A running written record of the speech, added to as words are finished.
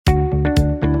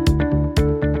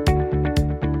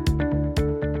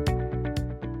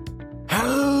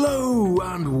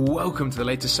welcome to the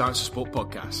latest Science for Sport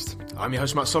podcast. I'm your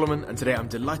host Matt Solomon, and today I'm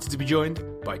delighted to be joined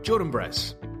by Jordan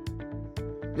Brez.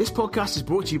 This podcast is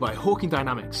brought to you by Hawking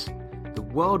Dynamics, the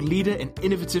world leader in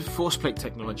innovative force plate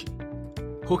technology.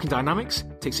 Hawking Dynamics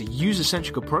takes a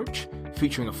user-centric approach,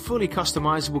 featuring a fully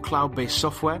customizable cloud-based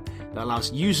software that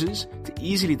allows users to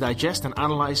easily digest and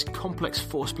analyze complex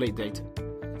force plate data.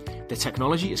 The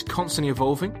technology is constantly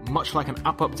evolving, much like an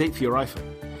app update for your iPhone.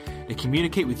 They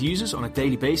communicate with users on a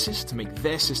daily basis to make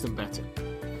their system better.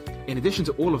 In addition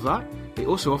to all of that, they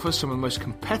also offer some of the most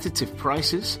competitive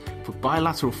prices for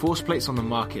bilateral force plates on the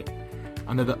market,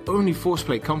 and they're the only force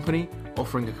plate company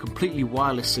offering a completely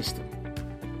wireless system.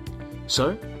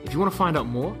 So, if you want to find out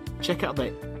more, check out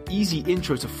their easy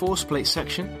intro to force plate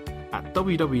section at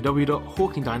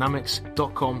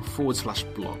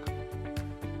www.hawkingdynamics.com/blog.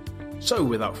 So,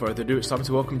 without further ado, it's time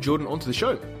to welcome Jordan onto the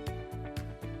show.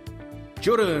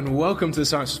 Jordan, welcome to the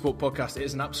Science for Sport podcast. It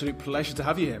is an absolute pleasure to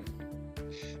have you here.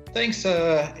 Thanks.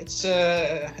 I'm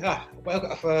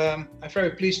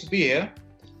very pleased to be here.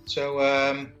 So,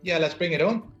 let's bring it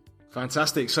on.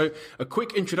 Fantastic. So, a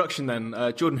quick introduction then.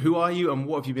 Jordan, who are you and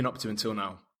what have you been up to until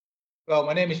now? Well,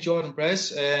 my name is Jordan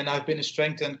Brez, and I've been a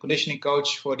strength and conditioning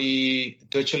coach for the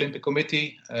Dutch Olympic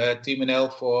Committee, Team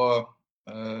NL, for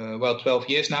 12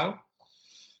 years now.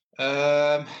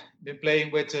 Been playing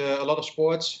with a lot of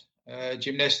sports,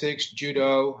 gymnastics,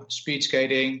 judo, speed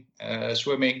skating,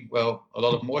 swimming, a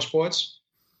lot of more sports.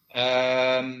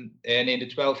 And in the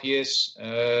 12 years,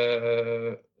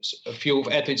 a few of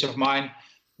athletes of mine,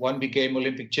 one became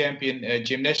Olympic champion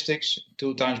gymnastics,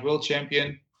 2 times world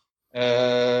champion,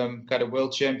 got a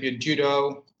world champion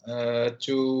judo,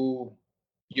 2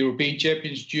 European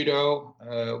champions judo,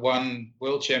 1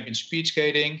 world champion speed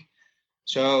skating.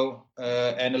 So,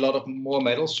 and a lot of more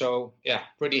medals. So,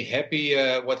 pretty happy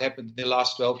what happened in the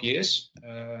last 12 years.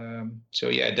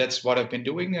 That's what I've been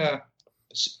doing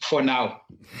for now.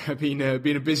 Being a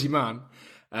busy man.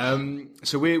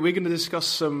 So we're going to discuss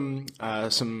some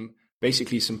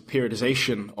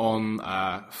periodization on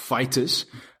fighters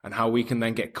and how we can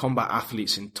then get combat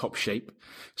athletes in top shape.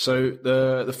 So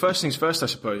the first things first, I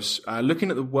suppose, looking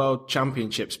at the World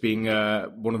Championships being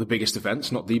one of the biggest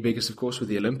events, not the biggest, of course, with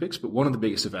the Olympics, but one of the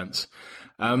biggest events.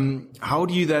 How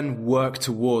do you then work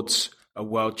towards a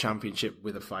World Championship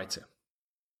with a fighter?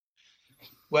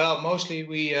 Well, mostly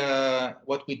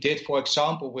what we did, for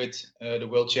example, with the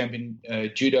World Champion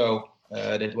Judo,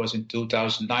 that was in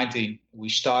 2019. We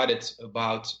started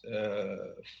about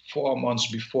 4 months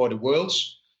before the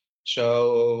Worlds.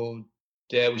 So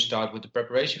there we start with the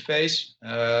preparation phase.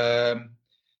 And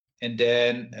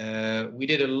then we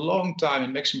did a long time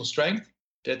in maximal strength.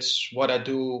 That's what I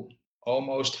do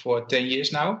almost for 10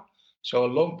 years now. So a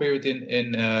long period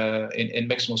in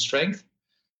maximal strength.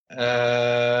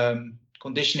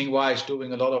 Conditioning wise,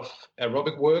 doing a lot of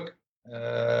aerobic work.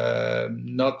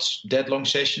 Not that long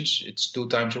sessions. It's 2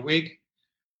 times a week,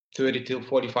 30 till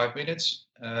 45 minutes.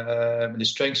 The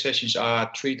strength sessions are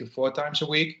 3 to 4 times a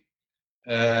week.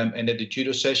 And then the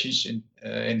judo sessions in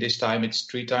this time it's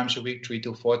 3 times a week, 3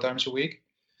 to 4 times a week.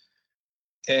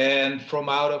 And from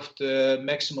out of the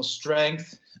maximal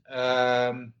strength,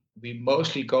 we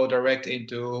mostly go direct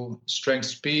into strength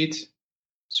speed,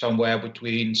 somewhere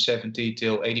between 70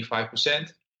 till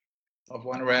 85% of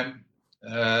 1 RM.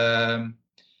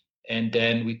 And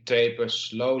then we taper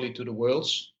slowly to the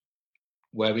Worlds,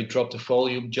 where we drop the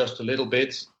volume just a little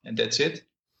bit, and that's it.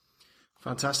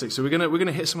 Fantastic. So we're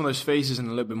gonna hit some of those phases in a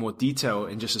little bit more detail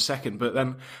in just a second. But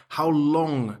then, how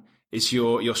long is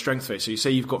your strength phase? So you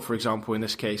say you've got, for example, in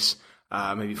this case,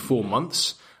 maybe 4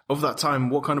 months. Of that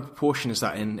time, what kind of proportion is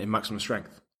that in maximum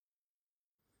strength?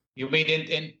 You mean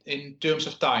in terms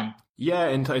of time? Yeah,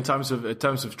 in terms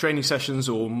of training sessions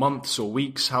or months or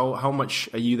weeks, how much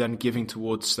are you then giving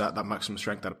towards that maximum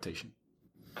strength adaptation?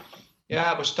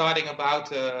 Yeah, I was starting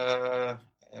about in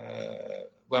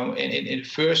the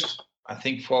first, I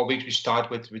think 4 weeks we start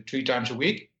with 3 times a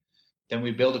week. Then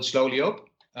we build it slowly up.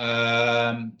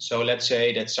 So let's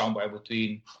say that's somewhere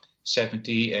between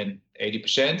 70 and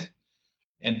 80%.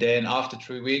 And then after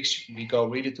 3 weeks, we go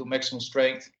really to maximal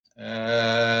strength.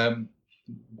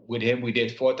 With him, we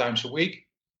did 4 times a week,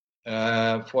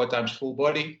 4 times full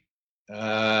body.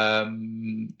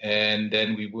 And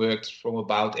then we worked from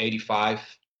about 85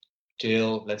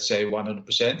 till, let's say,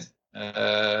 100%.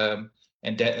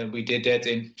 And we did that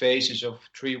in phases of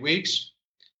 3 weeks.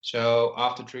 So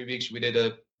after 3 weeks, we did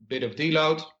a bit of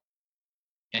deload.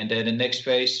 And then the next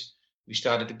phase, we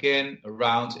started again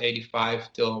around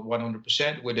 85 till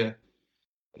 100% with a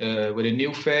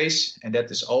new phase. And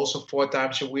that is also 4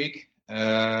 times a week.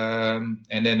 And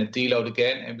then a deload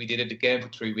again. And we did it again for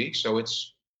 3 weeks. So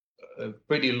it's a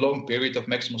pretty long period of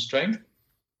maximal strength.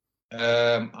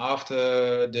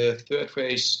 After the third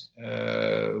phase,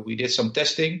 we did some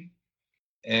testing,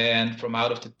 and from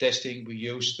out of the testing, we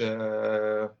used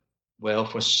for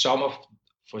some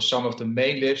of the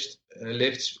main lifts,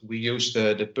 we used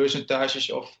the percentages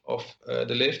of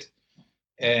the lift,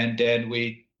 and then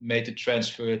we made the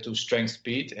transfer to strength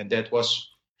speed, and that was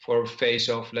for a phase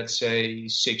of, let's say,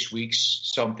 6 weeks,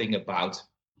 something about.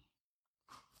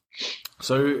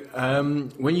 So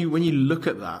when you look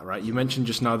at that, right, you mentioned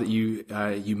just now that you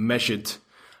measured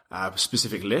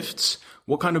specific lifts.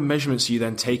 What kind of measurements are you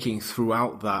then taking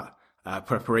throughout that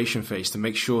preparation phase to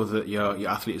make sure that your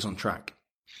athlete is on track?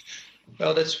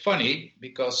 Well, that's funny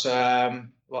because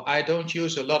I don't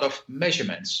use a lot of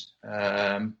measurements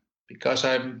because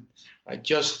I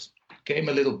just came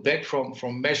a little back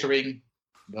from measuring.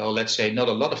 Well, let's say not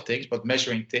a lot of things, but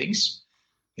measuring things.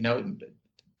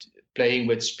 Playing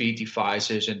with speed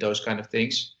devices and those kind of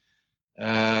things.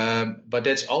 But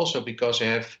that's also because I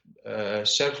have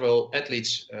several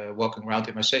athletes walking around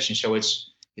in my session, so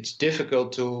it's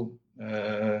difficult to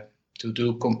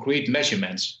do concrete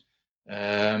measurements.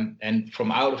 And from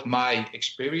out of my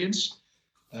experience,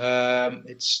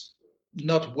 it's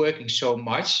not working so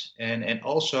much. And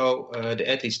also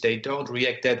the athletes, they don't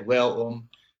react that well on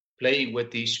playing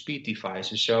with these speed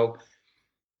devices. So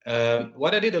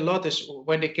what I did a lot is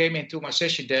when they came into my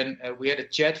session, then we had a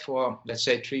chat for, let's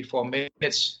say, 3-4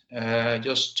 minutes,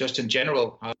 just in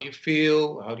general. How do you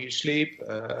feel? How do you sleep?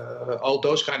 All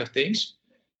those kind of things.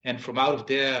 And from out of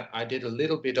there, I did a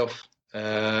little bit of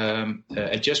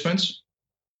adjustments,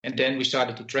 and then we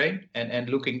started to train. And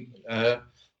looking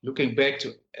back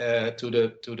to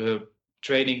the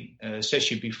training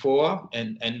session before,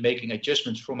 and making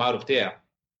adjustments from out of there.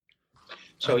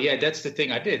 So yeah, that's the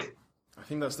thing I did. I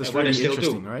think that's really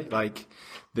interesting, right? Like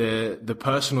the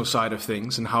personal side of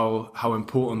things and how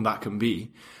important that can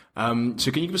be.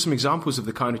 So can you give us some examples of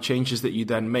the kind of changes that you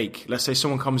then make? Let's say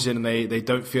someone comes in and they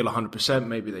don't feel 100%,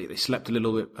 maybe they slept a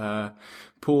little bit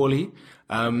poorly.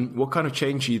 What kind of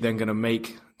change are you then going to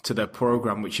make to their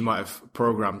program, which you might have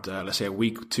programmed, let's say a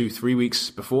week, 2, 3 weeks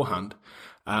beforehand?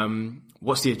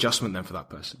 What's the adjustment then for that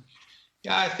person?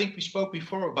 Yeah, I think we spoke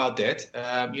before about that.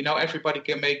 Everybody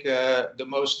can make the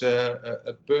most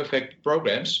perfect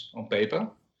programs on paper,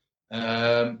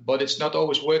 but it's not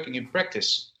always working in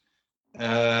practice. For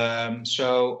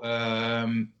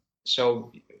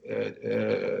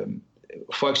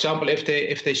example,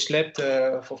 if they slept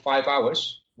for 5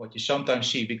 hours, what you sometimes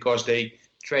see because they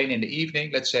train in the evening.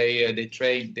 Let's say they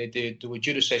do a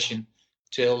judo session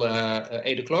till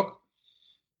 8 o'clock.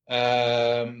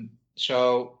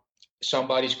 So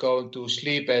somebody's going to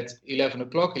sleep at 11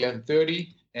 o'clock, 11:30,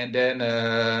 and then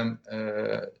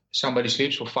somebody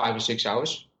sleeps for 5 or 6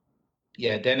 hours.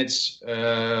 Yeah, then it's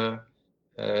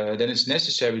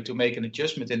necessary to make an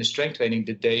adjustment in the strength training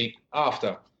the day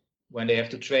after, when they have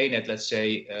to train at, let's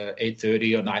say,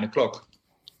 8:30 or 9 o'clock.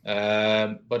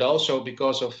 But also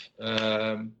because of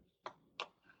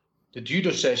the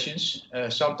judo sessions,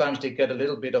 sometimes they get a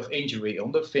little bit of injury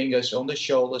on the fingers, on the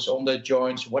shoulders, on the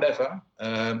joints, whatever.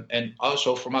 And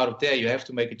also from out of there, you have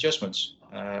to make adjustments.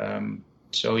 If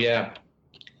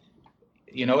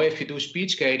you do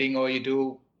speed skating or you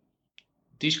do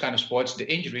these kind of sports, the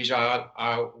injuries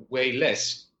are way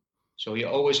less. So you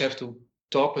always have to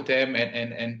talk with them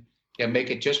and make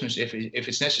adjustments if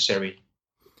it's necessary.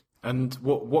 And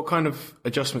what kind of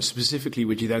adjustments specifically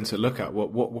would you then to look at?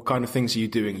 What kind of things are you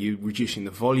doing? Are you reducing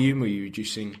the volume? Are you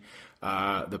reducing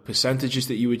the percentages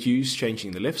that you would use?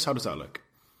 Changing the lifts? How does that look?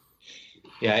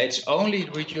 Yeah, it's only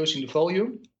reducing the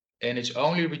volume, and it's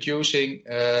only reducing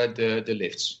the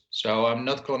lifts. So I'm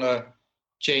not gonna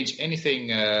change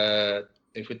anything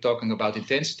if we're talking about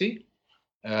intensity,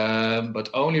 but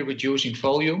only reducing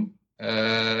volume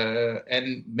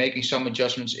and making some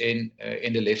adjustments in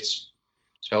the lifts.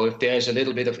 So if there's a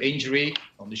little bit of injury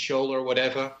on the shoulder or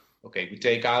whatever, okay, we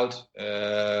take out,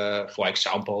 for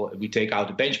example, we take out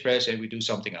the bench press and we do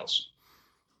something else.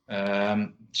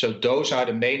 So those are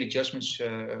the main adjustments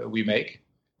we make.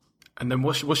 And then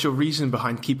what's your reason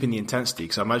behind keeping the intensity?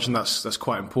 Because I imagine that's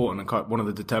quite important and quite one of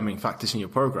the determining factors in your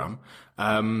program.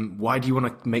 Why do you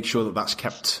want to make sure that that's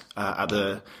kept at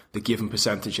the given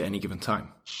percentage at any given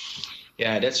time?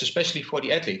 Yeah, that's especially for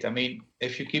the athlete. I mean,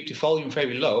 if you keep the volume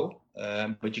very low,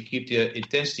 but you keep the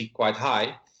intensity quite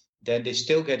high, then they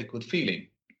still get a good feeling.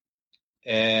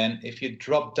 And if you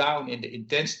drop down in the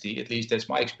intensity, at least that's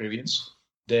my experience,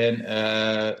 then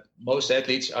most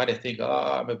athletes either think,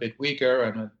 I'm a bit weaker,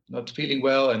 I'm not feeling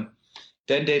well, and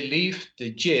then they leave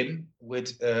the gym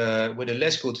with a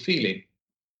less good feeling.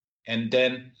 And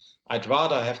then I'd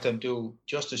rather have them do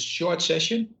just a short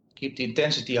session, keep the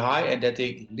intensity high, and that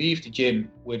they leave the gym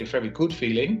with a very good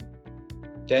feeling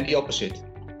than the opposite.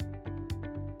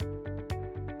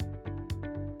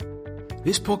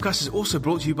 This podcast is also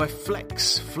brought to you by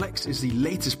Flex. Flex is the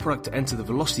latest product to enter the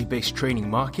velocity-based training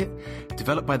market,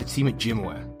 developed by the team at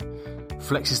Gymaware.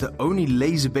 Flex is the only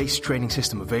laser-based training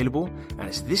system available, and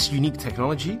it's this unique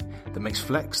technology that makes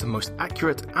Flex the most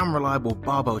accurate and reliable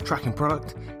barbell tracking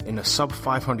product in the sub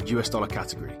 $500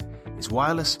 category. It's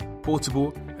wireless,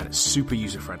 portable, and it's super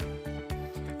user-friendly.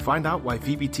 Find out why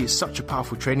VBT is such a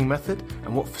powerful training method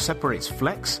and what separates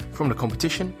Flex from the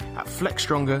competition at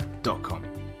flexstronger.com.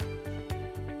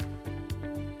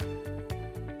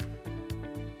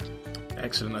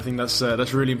 Excellent. I think that's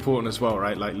really important as well,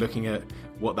 right? Like looking at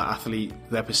what the athlete,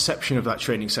 their perception of that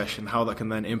training session, how that can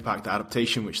then impact the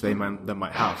adaptation which they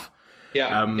might have.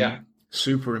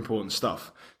 Super important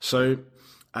stuff. So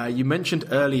you mentioned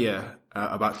earlier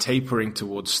about tapering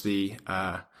towards the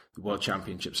World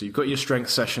Championship. So you've got your strength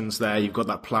sessions there. You've got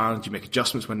that plan. You make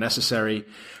adjustments when necessary.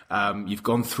 You've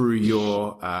gone through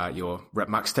your rep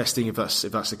max testing, if that's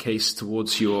the case,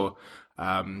 towards your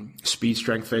speed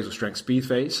strength phase or strength speed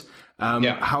phase.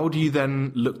 How do you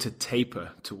then look to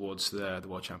taper towards the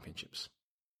World Championships?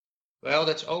 Well,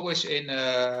 that's always in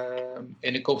a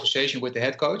conversation with the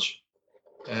head coach,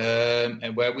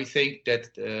 and where we think that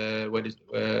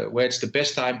where it's the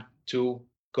best time to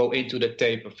go into the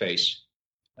taper phase,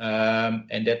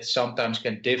 and that sometimes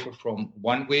can differ from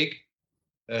 1 week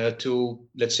to,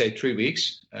 let's say, 3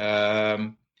 weeks.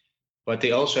 But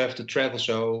they also have to travel.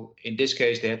 So in this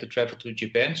case, they have to travel to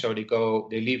Japan. So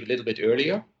they leave a little bit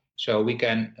earlier. So we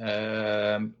can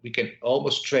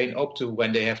almost train up to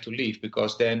when they have to leave,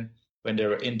 because then when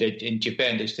they're in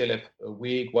Japan, they still have a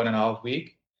week, 1.5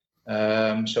 weeks.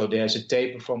 So there's a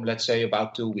taper from, let's say,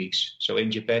 about 2 weeks. So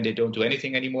in Japan, they don't do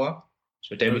anything anymore.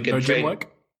 So then we can train. Gym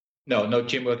work? No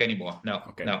gym work anymore. No,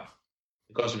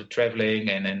 because of the traveling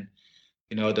and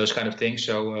those kind of things.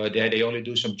 So they only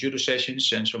do some judo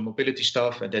sessions and some mobility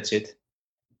stuff, and that's it.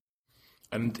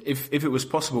 And if it was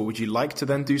possible, would you like to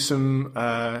then do some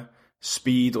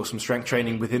speed or some strength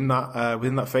training within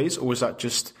that phase, or is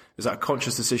that a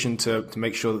conscious decision to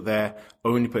make sure that they're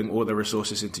only putting all their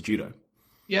resources into judo?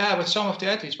 Yeah, but some of the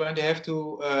athletes, when they have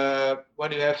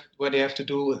to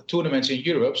do tournaments in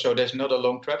Europe, so there's not a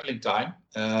long traveling time,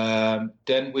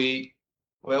 then with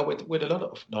a lot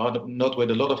of not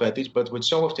with a lot of athletes, but with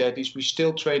some of the athletes, we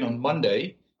still train on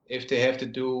Monday if they have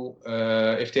to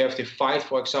fight,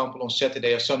 for example, on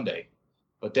Saturday or Sunday.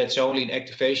 But that's only an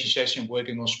activation session,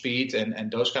 working on speed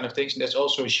and those kind of things. And that's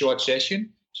also a short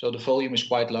session, so the volume is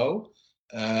quite low.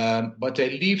 But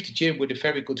they leave the gym with a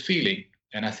very good feeling.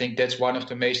 And I think that's one of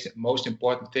the most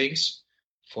important things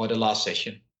for the last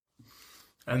session.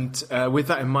 And with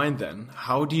that in mind, then,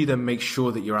 how do you then make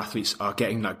sure that your athletes are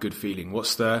getting that good feeling?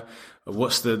 What's the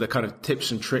kind of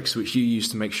tips and tricks which you use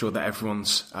to make sure that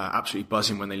everyone's absolutely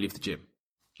buzzing when they leave the gym?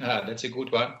 That's a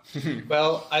good one.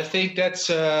 Well, I think that's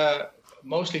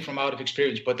mostly from out of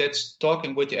experience, but that's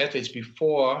talking with the athletes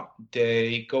before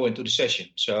they go into the session.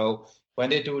 So when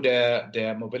they do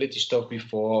their mobility stuff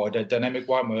before, or their dynamic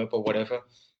warm-up or whatever,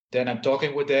 then I'm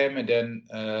talking with them, and then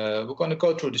we're going to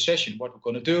go through the session, what we're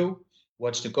going to do,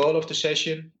 what's the goal of the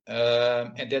session,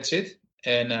 and that's it.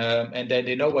 And then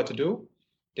they know what to do.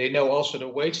 They know also the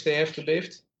weights they have to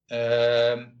lift.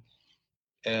 And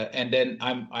then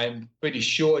I'm pretty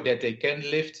sure that they can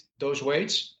lift those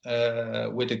weights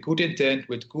with a good intent,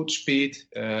 with good speed.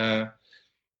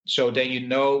 So then you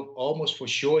know almost for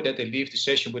sure that they leave the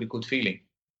session with a good feeling.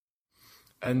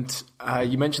 And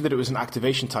you mentioned that it was an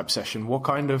activation type session. What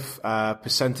kind of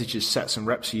percentages, sets and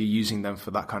reps are you using then for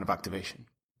that kind of activation?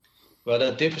 Well,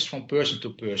 that differs from person to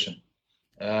person.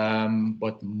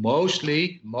 But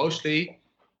mostly,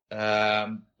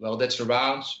 that's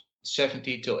around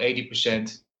 70 to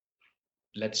 80%,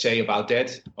 let's say, about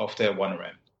that, of their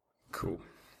 1RM. Cool.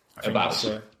 That's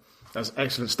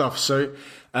excellent stuff. So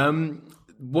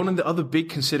one of the other big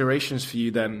considerations for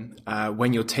you then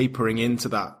when you're tapering into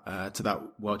that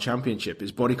World Championship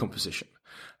is body composition.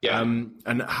 Yeah.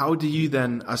 And how do you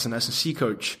then, as an S&C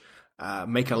coach,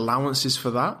 make allowances for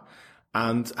that?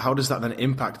 And how does that then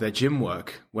impact their gym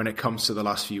work when it comes to the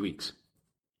last few weeks?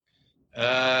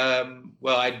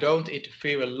 Well, I don't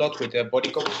interfere a lot with their body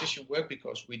composition work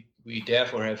because we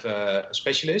therefore have a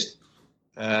specialist.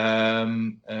 What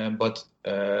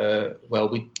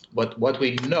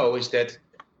we know is that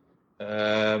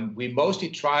we mostly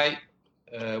try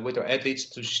with our athletes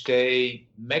to stay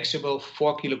maximal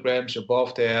 4 kilograms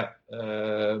above their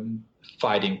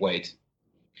fighting weight.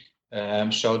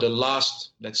 So the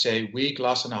last, let's say,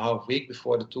 last and a half week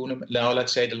before the tournament, now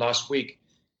let's say the last week,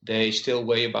 they still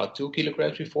weigh about 2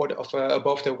 kilograms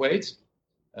above their weight.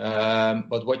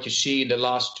 But what you see in the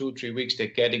last 2-3 weeks, they're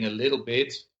getting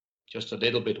just a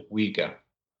little bit weaker.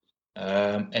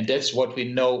 And that's what we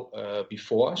know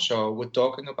before. So we're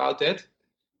talking about that.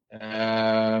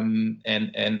 And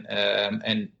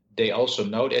they also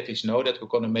know, the athletes know that we're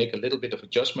going to make a little bit of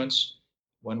adjustments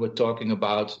when we're talking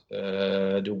about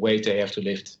the weight they have to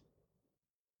lift.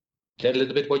 Is that a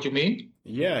little bit what you mean?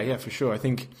 Yeah, for sure. I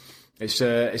think it's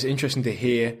interesting to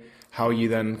hear how you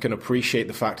then can appreciate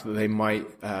the fact that they might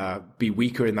be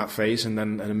weaker in that phase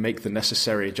and make the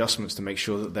necessary adjustments to make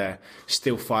sure that they're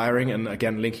still firing. And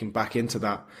again, linking back into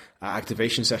that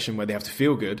activation session where they have to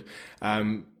feel good.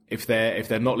 If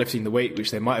they're not lifting the weight,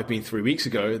 which they might have been 3 weeks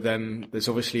ago, then there's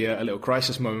obviously a little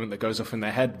crisis moment that goes off in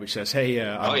their head, which says, hey,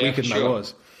 I'm weaker than I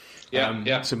was.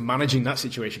 So managing that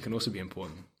situation can also be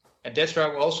important. And that's why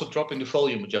we're also dropping the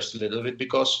volume just a little bit,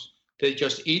 because they're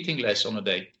just eating less on a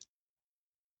day.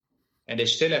 And they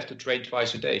still have to train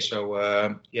twice a day.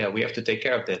 So, we have to take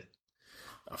care of that.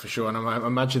 For sure. And I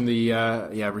imagine the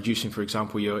reducing, for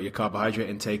example, your carbohydrate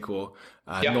intake or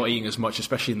not eating as much,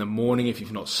 especially in the morning if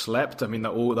you've not slept. I mean,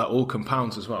 that all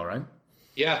compounds as well, right?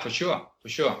 Yeah, for sure.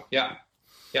 Yeah.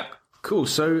 Cool.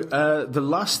 So the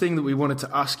last thing that we wanted to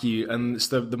ask you, and it's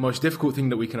the most difficult thing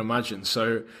that we can imagine.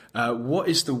 So what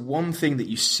is the one thing that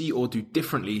you see or do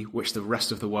differently which the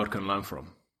rest of the world can learn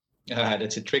from?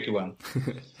 That's a tricky one.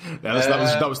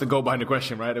 That was the goal behind the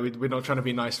question, right? We're not trying to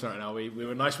be nice right now. We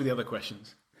were nice with the other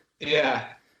questions. Yeah.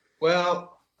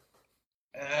 Well,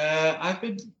 I've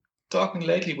been talking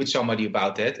lately with somebody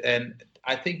about that, and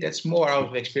I think that's more out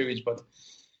of experience. But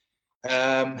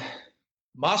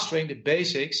mastering the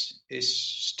basics is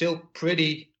still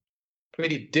pretty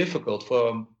difficult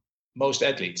for most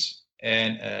athletes,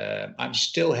 and I'm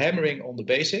still hammering on the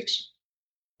basics.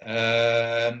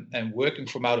 And working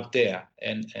from out of there,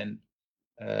 and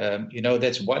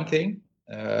that's one thing.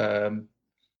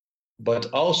 But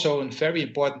also a very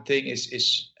important thing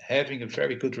is having a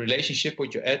very good relationship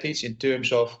with your athletes in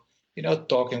terms of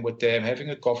talking with them,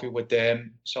 having a coffee with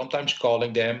them, sometimes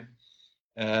calling them,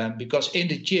 because in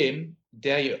the gym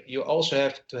there you also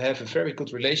have to have a very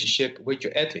good relationship with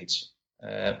your athletes,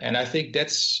 and I think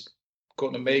that's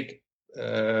going to make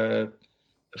a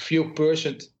few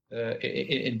percent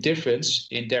in difference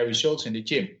in their results in the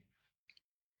gym.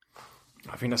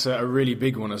 I think that's a really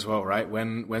big one as well, right?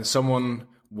 When someone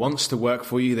wants to work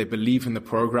for you, they believe in the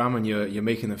program, and you're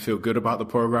making them feel good about the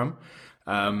program,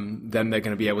 then they're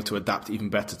going to be able to adapt even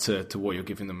better to what you're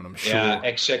giving them. And I'm sure, yeah,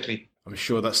 exactly. I'm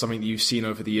sure that's something that you've seen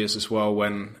over the years as well.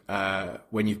 When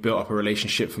you've built up a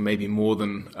relationship for maybe more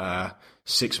than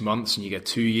 6 months, and you get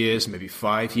 2 years, maybe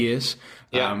 5 years,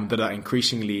 that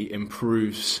increasingly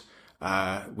improves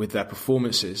with their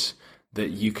performances.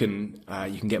 That you can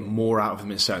get more out of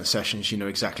them in certain sessions. You know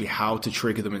exactly how to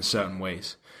trigger them in certain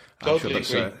ways. Totally I'm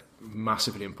sure that's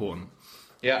massively important.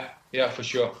 Yeah, for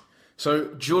sure.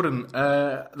 So Jordan,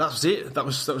 that was it. That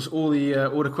was all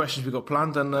the questions we got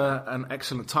planned, and an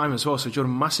excellent time as well. So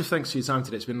Jordan, massive thanks for your time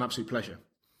today. It's been an absolute pleasure.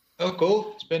 Oh,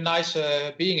 cool. It's been nice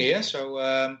being here.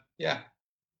 So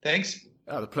thanks.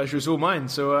 The pleasure is all mine.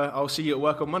 So I'll see you at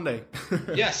work on Monday.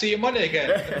 Yeah, see you Monday again.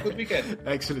 Have a good weekend.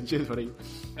 Excellent. Cheers, buddy.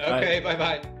 Okay,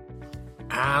 bye-bye.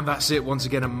 And that's it. Once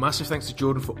again, a massive thanks to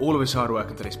Jordan for all of his hard work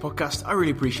on today's podcast. I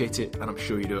really appreciate it, and I'm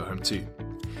sure you do at home too.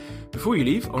 Before you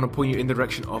leave, I want to point you in the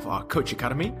direction of our Coach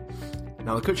Academy.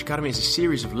 Now, the Coach Academy is a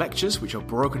series of lectures which are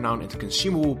broken down into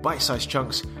consumable, bite-sized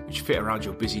chunks which fit around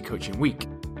your busy coaching week.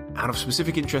 And of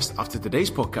specific interest after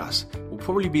today's podcast will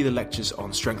probably be the lectures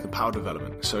on strength and power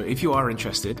development. So if you are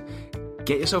interested,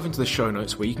 get yourself into the show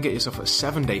notes where you can get yourself a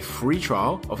 7-day free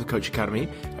trial of the Coach Academy,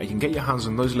 and you can get your hands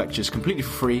on those lectures completely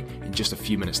for free in just a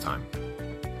few minutes' time.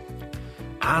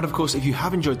 And of course, if you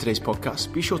have enjoyed today's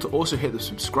podcast, be sure to also hit the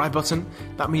subscribe button.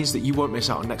 That means that you won't miss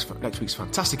out on next week's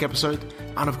fantastic episode,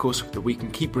 and of course, that we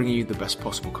can keep bringing you the best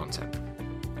possible content.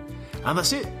 And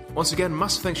that's it. Once again,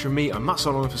 massive thanks from me. I'm Matt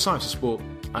Solomon for Science of Sport,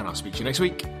 and I'll speak to you next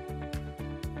week.